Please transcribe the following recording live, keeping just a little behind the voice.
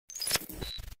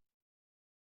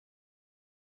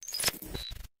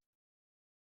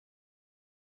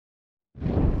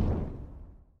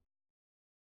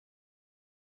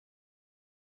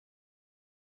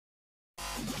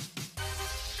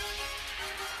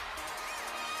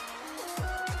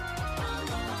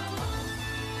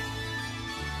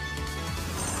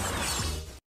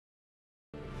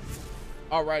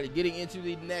Alrighty, getting into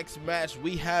the next match,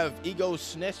 we have Ego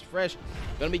SnessFresh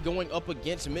gonna be going up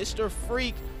against Mr.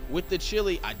 Freak with the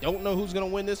chili. I don't know who's gonna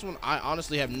win this one. I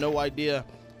honestly have no idea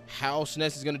how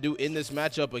Sness is gonna do in this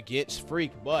matchup against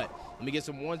Freak, but let me get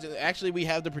some ones. Actually, we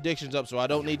have the predictions up, so I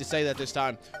don't need to say that this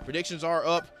time. Predictions are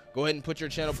up. Go ahead and put your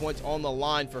channel points on the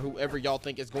line for whoever y'all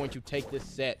think is going to take this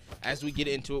set. As we get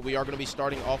into it, we are going to be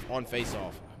starting off on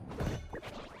face-off.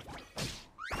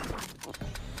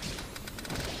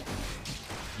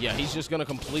 Yeah, he's just going to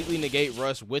completely negate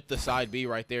Russ with the side B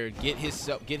right there and get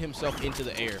himself into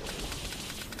the air.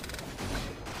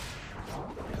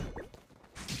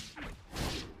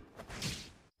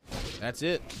 That's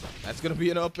it. That's going to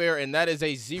be an up air, and that is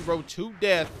a 0-2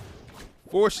 death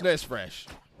for SnessFresh.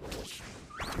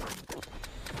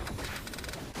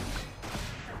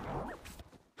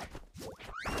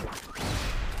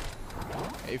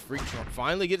 Hey, Freak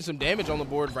finally getting some damage on the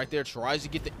board right there. Tries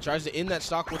to end that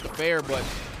stock with the fair, but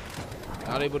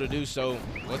not able to do so.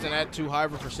 Wasn't at too high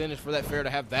of a percentage for that fair to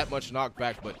have that much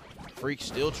knockback, but Freak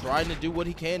still trying to do what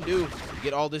he can do to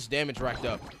get all this damage racked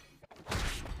up.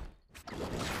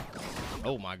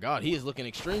 Oh my God, he is looking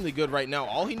extremely good right now.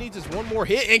 All he needs is one more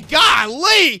hit, and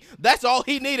golly, that's all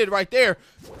he needed right there.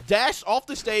 Dashed off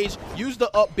the stage, used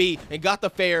the up B, and got the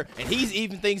fair, and he's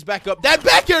even things back up. That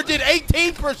back air did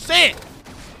 18%.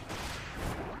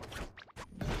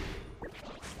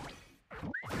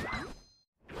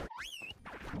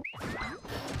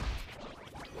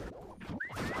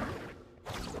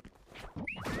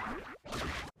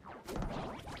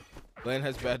 Glenn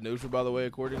has bad neutral, by the way,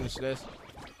 according to Sness.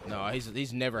 No,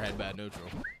 he's never had bad neutral.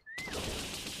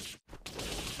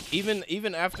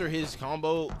 Even after his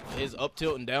combo, his up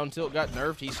tilt and down tilt got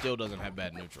nerfed, he still doesn't have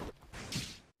bad neutral.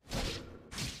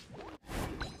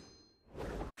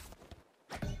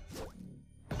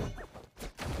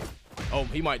 Oh,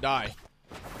 he might die.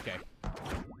 Okay.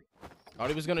 Thought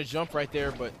he was gonna jump right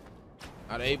there, but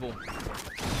not able.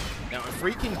 Now, if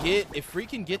Freak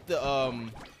can get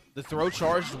the throw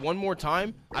charged one more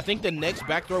time, I think the next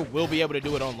back throw will be able to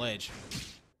do it on ledge.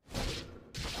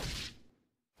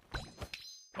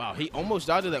 Wow, he almost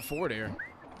died to that forward air.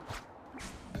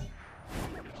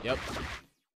 Yep.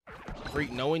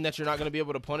 Freak, knowing that you're not going to be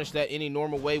able to punish that any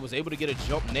normal way, was able to get a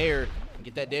jump nair and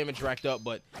get that damage racked up,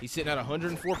 but he's sitting at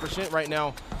 104% right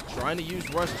now, trying to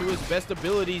use Rush to his best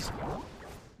abilities.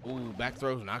 Ooh, back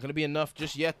throw's not going to be enough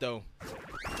just yet, though.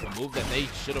 A move that they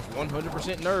should have 100%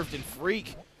 nerfed, and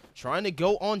Freak trying to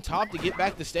go on top to get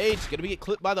back the stage. Gonna get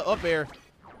clipped by the up air.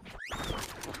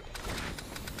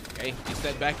 Okay, gets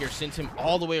that back air, sends him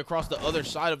all the way across the other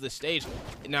side of the stage.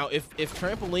 Now, if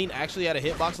Trampoline actually had a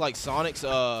hitbox like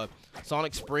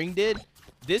Sonic Spring did,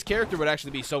 this character would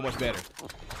actually be so much better.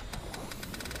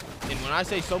 And when I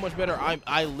say so much better,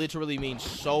 I literally mean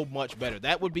so much better.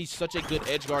 That would be such a good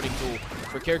edge guarding tool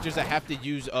for characters that have to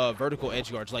use vertical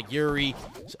edge guards like Yuri,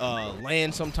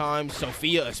 Lan sometimes,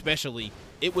 Sophia especially.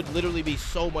 It would literally be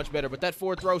so much better. But that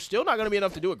forward throw still not going to be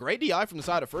enough to do it. Great DI from the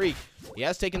side of Freak. He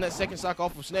has taken that second stock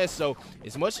off of Sness, so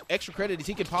as much extra credit as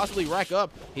he could possibly rack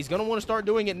up, he's going to want to start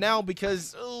doing it now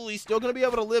because he's still going to be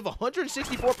able to live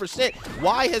 164%.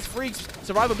 Why has Freak's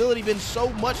survivability been so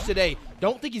much today?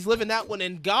 Don't think he's living that one,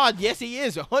 and God, yes he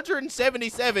is.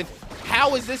 177.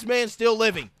 How is this man still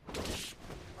living?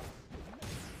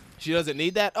 She doesn't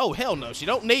need that? Oh, hell no. She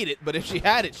don't need it, but if she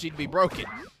had it, she'd be broken.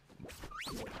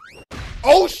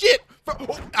 Oh, shit!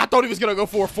 I thought he was going to go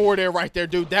for a forward air right there,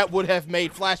 dude. That would have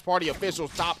made Flash Party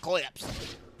officials top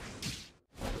clips.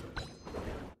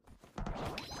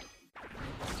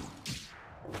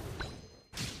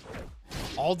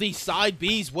 All these side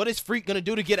Bs, what is Freak going to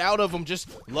do to get out of them? Just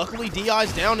luckily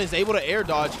DI's down and is able to air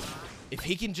dodge. If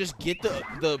he can just get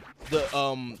the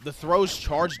throws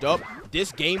charged up,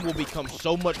 this game will become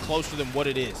so much closer than what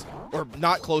it is. Or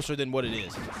not closer than what it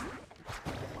is.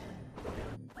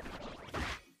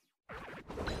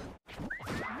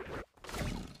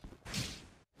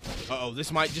 Uh-oh,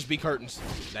 this might just be curtains.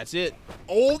 That's it.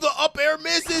 Oh, the up air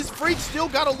misses. Freak still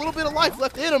got a little bit of life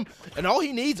left in him. And all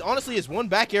he needs, honestly, is one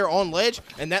back air on ledge.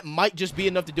 And that might just be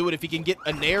enough to do it if he can get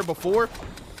a nair before.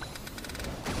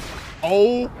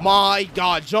 Oh, my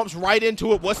God. Jumps right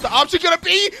into it. What's the option going to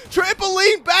be?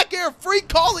 Trampoline back air. Freak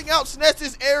calling out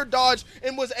Sness's air dodge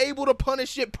and was able to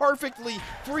punish it perfectly.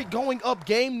 Freak going up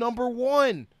game number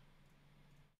 1.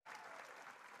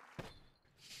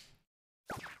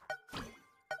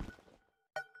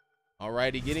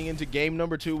 Alrighty, getting into game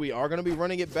number 2, we are going to be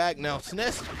running it back. Now,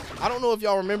 Sness, I don't know if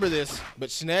y'all remember this, but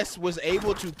Sness was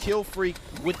able to kill Freak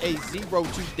with a 0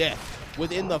 to death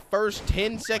within the first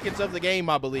 10 seconds of the game,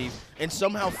 I believe, and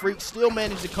somehow Freak still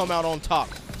managed to come out on top.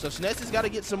 So Sness has got to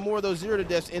get some more of those 0 to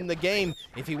deaths in the game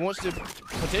if he wants to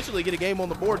potentially get a game on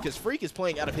the board, because Freak is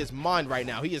playing out of his mind right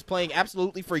now. He is playing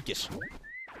absolutely freakish.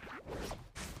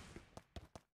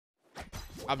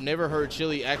 I've never heard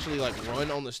Chili actually like run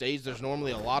on the stage. There's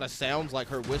normally a lot of sounds like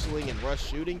her whistling and Rush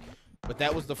shooting, but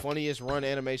that was the funniest run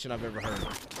animation I've ever heard.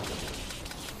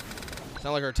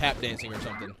 Sound like her tap dancing or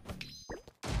something.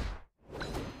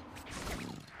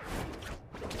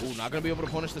 Ooh, not gonna be able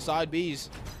to punish the side Bs.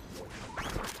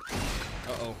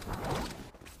 Uh-oh.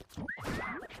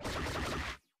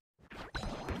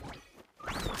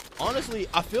 Honestly,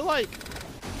 I feel like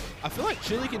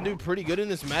Chili can do pretty good in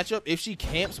this matchup if she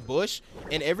camps Bush,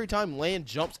 and every time Land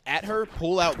jumps at her,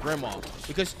 pull out Grandma.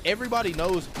 Because everybody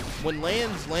knows when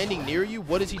Land's landing near you,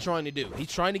 what is he trying to do?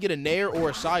 He's trying to get a Nair or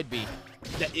a side B.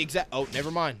 Oh,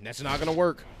 never mind. That's not going to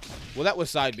work. Well, that was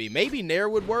side B. Maybe Nair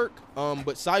would work,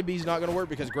 but side B's not going to work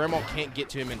because Grandma can't get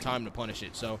to him in time to punish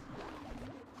it. So,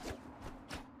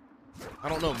 I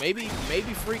don't know. Maybe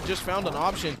Freak just found an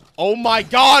option. Oh, my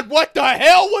God. What the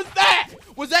hell was that?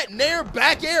 Was that Nair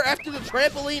back air after the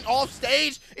trampoline off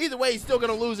stage? Either way, he's still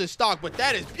going to lose his stock, but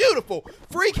that is beautiful.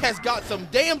 Freak has got some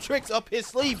damn tricks up his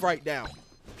sleeve right now.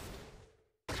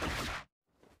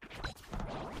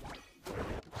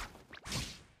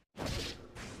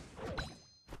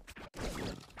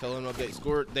 Tell him to update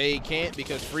score. They can't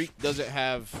because Freak doesn't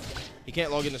have... He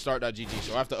can't log into start.gg,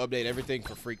 so I have to update everything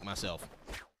for Freak myself.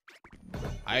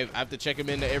 I have to check him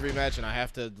into every match, and I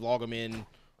have to log him in...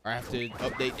 Or I have to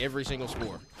update every single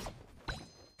score.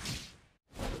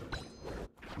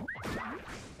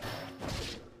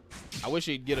 I wish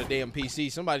he'd get a damn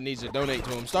PC. Somebody needs to donate to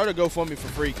him. Start a GoFundMe for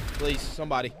Freak, please.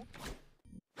 Somebody.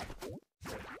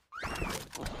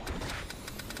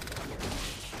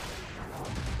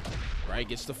 Right,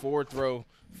 gets the forward throw.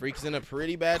 Freak's in a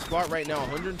pretty bad spot right now.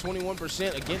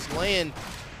 121% against Land.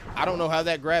 I don't know how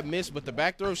that grab missed, but the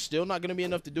back throw is still not going to be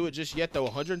enough to do it just yet, though.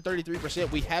 133%.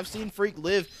 We have seen Freak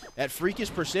live at freakish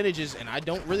percentages, and I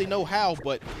don't really know how,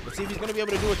 but let's see if he's going to be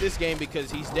able to do it this game because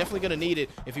he's definitely going to need it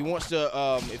if he wants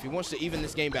to even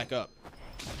this game back up.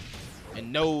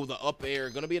 And no, the up air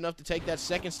going to be enough to take that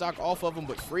second stock off of him,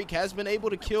 but Freak has been able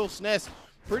to kill Sness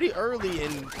pretty early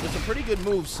and with some pretty good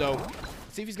moves, so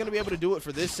let's see if he's going to be able to do it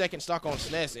for this second stock on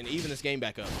Sness and even this game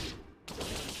back up.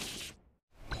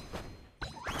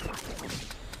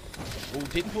 Ooh,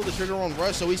 didn't pull the trigger on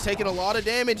Rush, so he's taking a lot of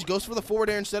damage. Goes for the forward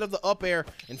air instead of the up air.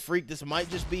 And Freak, this might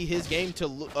just be his game to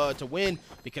win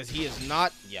because he is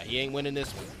not. Yeah, he ain't winning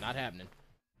this one. Not happening.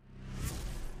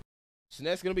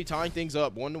 Sness going to be tying things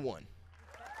up 1-1.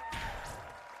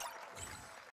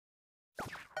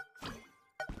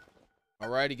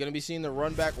 Alrighty, going to be seeing the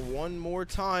run back one more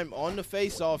time on the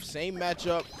face-off. Same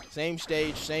matchup, same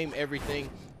stage, same everything.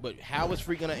 But how is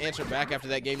Freak going to answer back after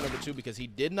that game number 2? Because he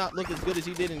did not look as good as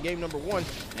he did in game number 1.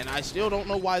 And I still don't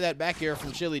know why that back air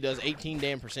from Chili does 18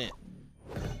 damn %.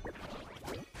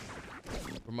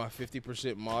 For my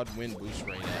 50% mod win boost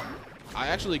rate at. I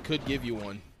actually could give you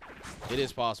one. It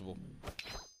is possible.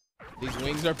 These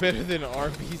wings are better than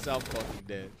Arby's. I'm fucking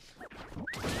dead.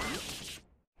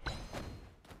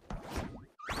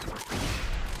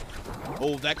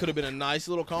 Oh, that could have been a nice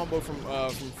little combo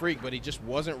from Freak, but he just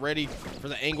wasn't ready for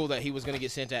the angle that he was going to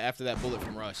get sent at after that bullet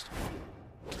from Rust.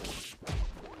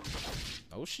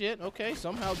 Oh, shit. Okay,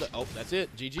 somehow oh, that's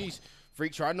it. GG's.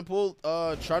 Freak trying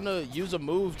to use a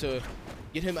move to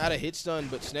get him out of hit stun,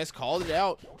 but Sness called it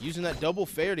out, using that double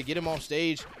fair to get him off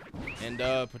stage and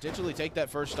potentially take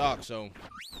that first stock, so...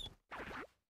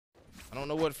 I don't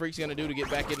know what Freak's going to do to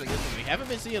get back into this one. We haven't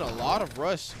been seeing a lot of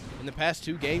Rush in the past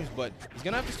 2 games, but he's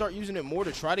going to have to start using it more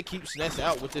to try to keep Sness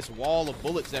out with this wall of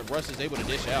bullets that Rush is able to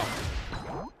dish out.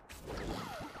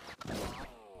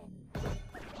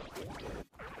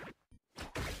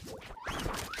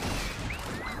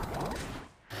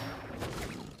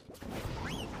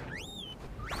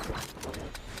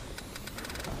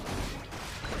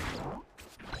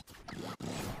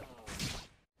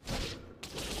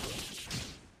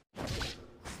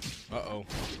 Uh-oh.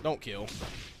 Don't kill.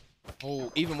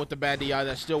 Oh, even with the bad DI,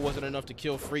 that still wasn't enough to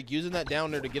kill Freak. Using that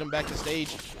down there to get him back to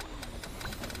stage.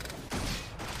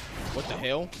 What the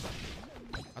hell?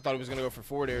 I thought he was going to go for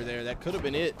forward air there. That could have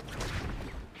been it.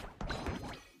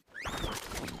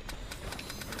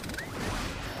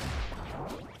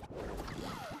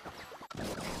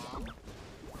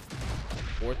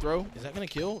 Forward throw. Is that going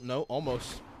to kill? No,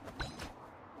 almost.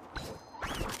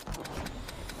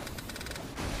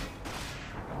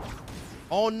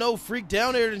 Oh no, Freak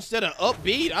down there instead of up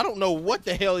B. I don't know what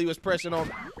the hell he was pressing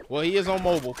on. Well, he is on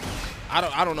mobile.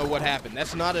 I don't know what happened.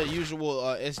 That's not a usual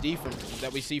SD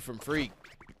that we see from Freak.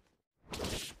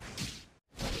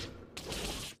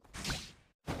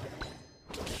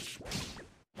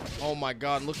 Oh my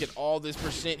God, look at all this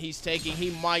percent he's taking. He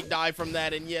might die from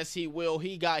that, and yes, he will.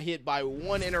 He got hit by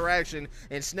one interaction,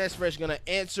 and SnessFresh gonna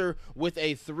answer with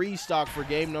a 3 stock for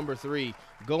game number 3,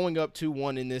 going up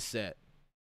 2-1 in this set.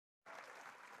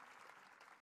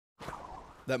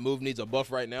 That move needs a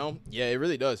buff right now. Yeah, it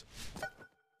really does.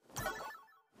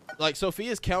 Like,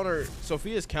 Sophia's counter's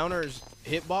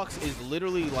hitbox is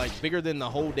literally, like, bigger than the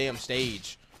whole damn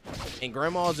stage. And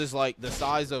Grandma's is, like, the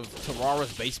size of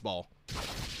Terrara's baseball.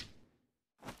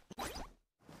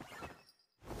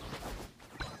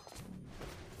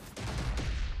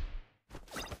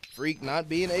 Freak not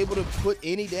being able to put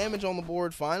any damage on the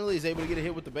board. Finally is able to get a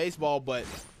hit with the baseball, but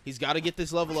he's got to get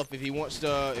this level up if he wants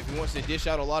to dish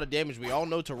out a lot of damage. We all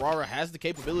know Terrara has the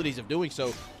capabilities of doing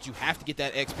so, but you have to get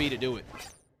that XP to do it.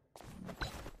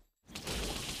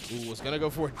 Ooh, was gonna go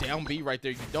for a down B right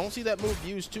there. You don't see that move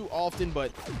used too often,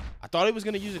 but I thought he was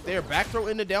gonna use it there. Back throw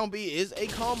into down B is a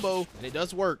combo, and it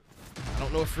does work. I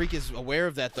don't know if Freak is aware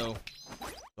of that though,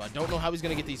 so I don't know how he's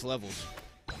gonna get these levels.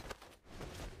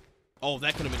 Oh,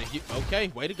 that could have been a huge.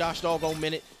 Okay, wait a gosh doggone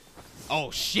minute.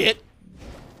 Oh shit!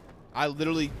 I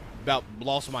literally about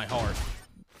lost my heart.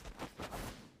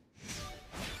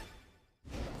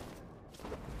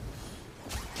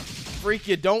 Freak,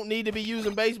 you don't need to be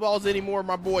using baseballs anymore,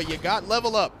 my boy. You got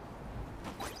level up.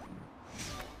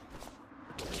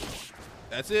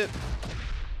 That's it.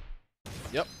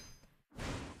 Yep.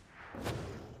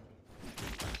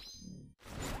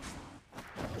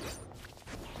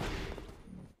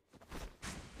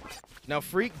 Now,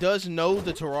 Freak does know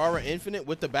the Terrara Infinite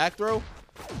with the back throw.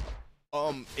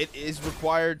 It is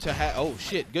required to have. Oh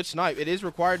shit, good snipe. It is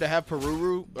required to have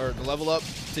Peruru or the level up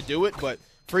to do it, but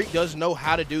Freak does know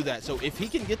how to do that. So if he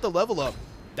can get the level up,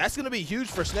 that's going to be huge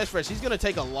for SnessFresh. He's going to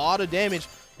take a lot of damage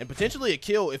and potentially a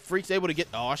kill if Freak's able to get.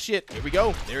 Oh shit, here we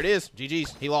go. There it is.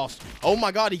 GG's. He lost. Oh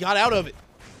my God, he got out of it.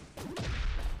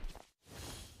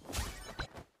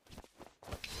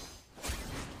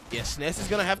 Yeah, Sness is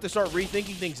going to have to start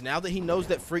rethinking things now that he knows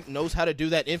that Freak knows how to do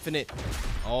that infinite.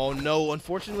 Oh, no.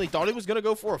 Unfortunately, thought he was going to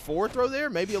go for a forward throw there.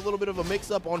 Maybe a little bit of a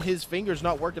mix-up on his fingers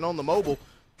not working on the mobile.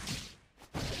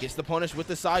 Gets the punish with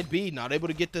the side B. Not able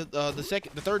to get the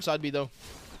third side B, though.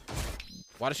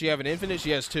 Why does she have an infinite? She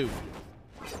has 2.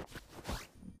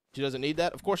 She doesn't need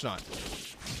that? Of course not.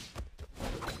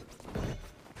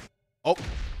 Oh,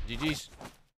 GG's.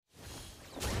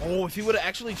 Oh, if he would have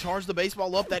actually charged the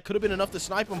baseball up, that could have been enough to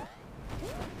snipe him.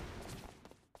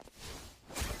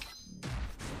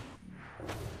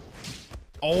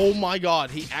 Oh my God,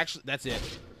 he actually, that's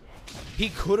it. He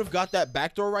could have got that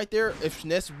backdoor right there if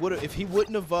he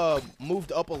wouldn't have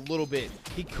moved up a little bit.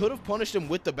 He could have punished him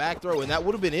with the back throw, and that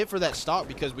would have been it for that stock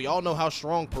because we all know how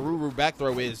strong Peruru back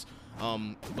throw is.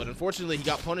 But unfortunately, he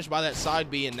got punished by that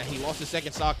side B, and he lost his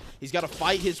second stock. He's got to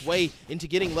fight his way into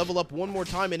getting level up one more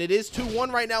time, and it is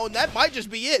 2-1 right now, and that might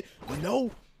just be it. No.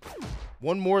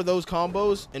 One more of those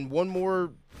combos, and one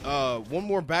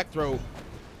more back throw.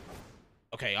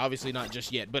 Okay, obviously not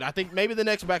just yet, but I think maybe the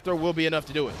next back throw will be enough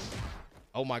to do it.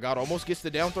 Oh my God, almost gets the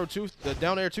down throw the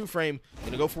down air 2 frame.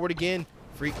 Gonna go for it again.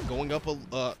 Freak going up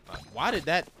why did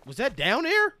that, was that down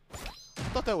air? I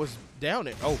thought that was down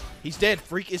there. Oh, he's dead.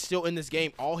 Freak is still in this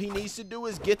game. All he needs to do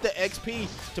is get the XP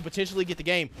to potentially get the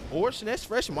game. Or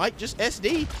SnessFresh might just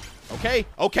SD. Okay,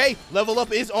 okay. Level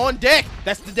up is on deck.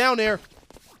 That's the down air.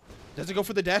 Doesn't go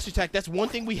for the dash attack. That's one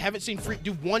thing we haven't seen Freak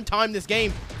do one time this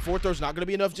game. Forward throw's not going to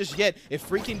be enough just yet. If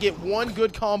Freak can get one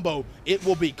good combo, it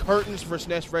will be curtains for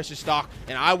SnessFresh's stock.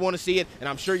 And I want to see it, and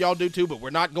I'm sure y'all do too, but we're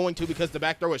not going to because the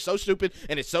back throw is so stupid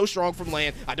and it's so strong from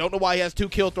land. I don't know why he has 2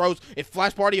 kill throws. If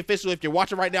Flash Party official, if you're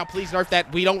watching right now, please nerf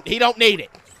that. He don't need it.